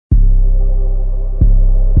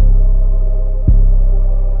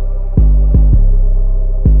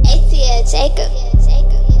I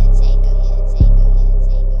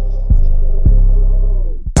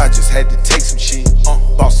just had to take some shit,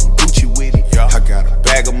 bought some Gucci with it. I got a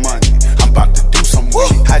bag of money, I'm about to do some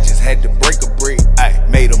with it. I just had to break a brick,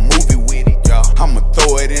 made a movie with it. I'ma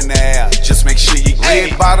throw it in the air, just make sure you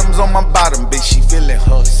get bottoms on my bottom, bitch, she feeling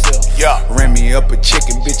herself. Ran me up a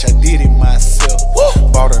chicken, bitch, I did it myself.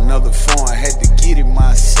 Bought another phone, I had to get it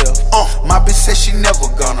myself. My bitch said she never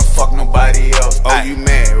gonna fuck nobody else. Oh, you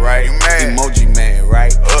mad, right? You mad. Emoji mad,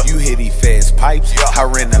 right? You hear these fast pipes, I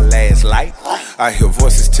ran the last light. I hear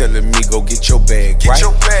voices telling me go get your bag right. Get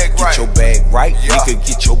your bag right. Get your bag right. Nigga,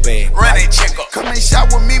 get your bag right. Run it, check up. Come and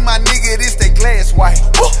shot with me, my nigga, this that glass white.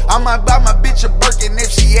 I might buy my bitch a Birkin if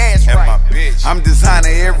she ass right. My bitch. I'm designer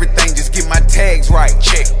everything, just get my tags right.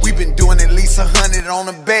 Check. We been doing at least 100 on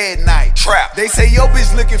a bad night. Trap. They say yo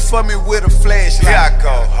bitch looking for me with a flashlight. Here I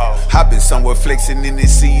go, ho. I been somewhere flexing in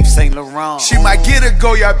this Eve Saint Laurent. She might get a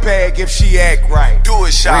Goya bag if she act right. Do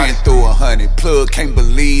it, shot. Ran through 100 plug, can't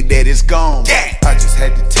believe that it's gone. Yeah. I just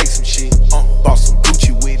had to take some shit, bought some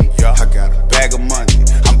Gucci with it. I got a bag of money,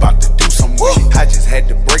 I'm about to do some with it. I just had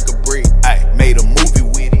to break a brick, made a movie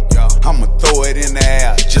with it. I'ma throw it in the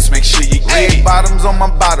air, just make sure you get bottoms on my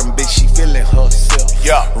bottom, bitch, she feeling herself.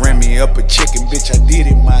 Ran me up a chicken, bitch, I did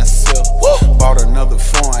it myself. Bought another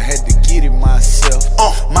phone, I had to get it myself.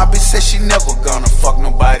 My bitch said she never gonna fuck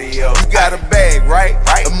nobody else. You got a bag, right?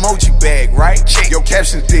 Emoji bag, right? Your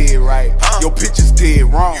captions dead right, your pictures dead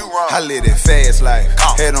wrong. I live that fast life,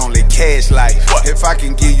 had only cash life. If I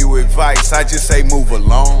can give you advice, I just say move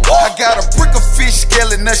along. I got a brick of fish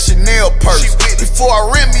scale and a Chanel purse. Before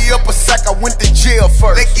I ran me up a sack, I went to jail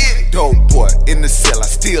first. Dope boy in the cell, I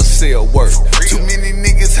still sell work. Too many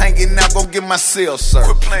niggas hanging out, gon' get my cell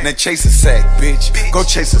served. Now chase a sack, bitch. Go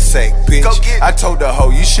chase a sack, bitch. I told the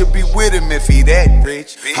hoe you should be with him if he that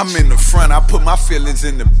rich. I'm in the front, I put my feelings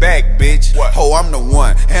in the back, bitch. Ho, I'm the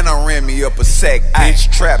one, and I ran me up a sack,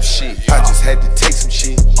 bitch. Trap shit. I just had to take some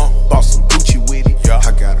shit, bought some Gucci with it.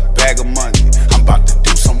 I got a bag of money, I'm about to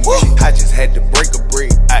do some with it. I just had to break a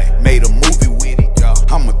brick, made a movie with it.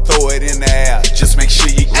 I'ma throw it in the air, just make sure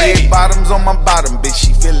you get bottoms on my bottom, bitch,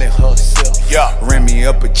 she feeling herself. Ran me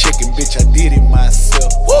up a chicken, bitch, I did it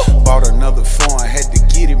myself. Bought another phone, I had to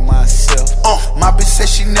get it myself. My bitch said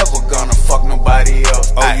she never gonna fuck nobody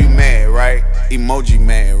else. Oh, you mad, right? Emoji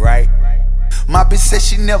mad, right? My bitch said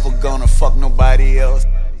she never gonna fuck nobody else.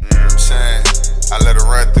 You know what I'm saying? I let her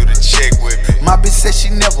run through the check with me. My bitch said she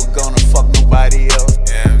never gonna fuck nobody else. You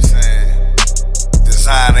know what I'm saying?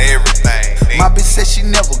 Designer everything. My bitch said she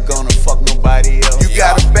never gonna fuck nobody else. You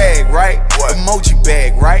got a bag, right? Emoji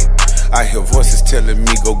bag, right? I hear voices telling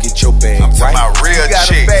me go get your bag, I'm right? My real you got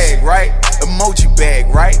chicks. A bag, right? Emoji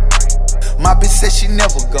bag, right? My bitch said she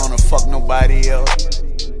never gonna fuck nobody else.